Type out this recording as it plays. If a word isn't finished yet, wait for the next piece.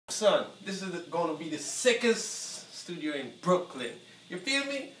Son, this is going to be the sickest studio in Brooklyn. You feel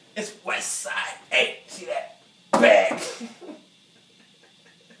me? It's West Side. Hey, see that? Bang!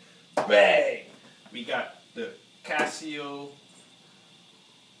 Bang! We got the Casio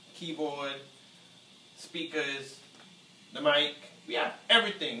keyboard, speakers, the mic. We have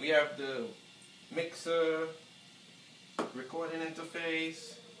everything. We have the mixer, recording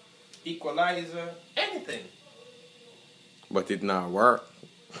interface, equalizer, anything. But it not work.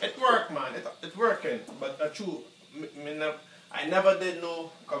 It work, man. It's working. But true, I never did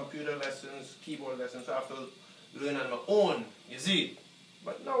no computer lessons, keyboard lessons, so I have to learn on my own. You see?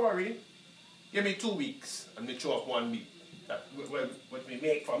 But no worry. Give me 2 weeks and me throw up 1 beat. That what we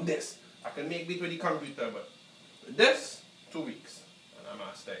make from this. I can make beat with the computer, but with this, 2 weeks. And I'm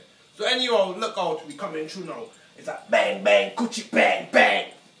gonna stay. So anyhow, look out, we coming through now. It's a bang bang, coochie bang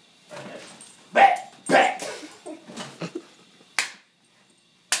bang. Bang, bang.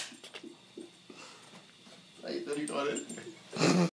 Ahí te